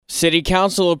City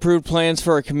Council approved plans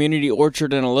for a community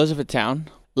orchard in Elizabethtown.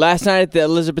 Last night at the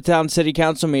Elizabethtown City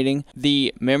Council meeting,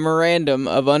 the Memorandum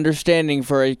of Understanding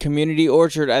for a community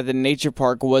orchard at the nature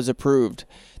park was approved.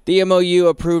 The MOU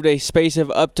approved a space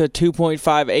of up to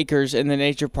 2.5 acres in the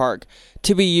nature park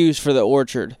to be used for the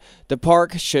orchard. The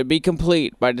park should be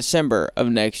complete by December of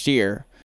next year.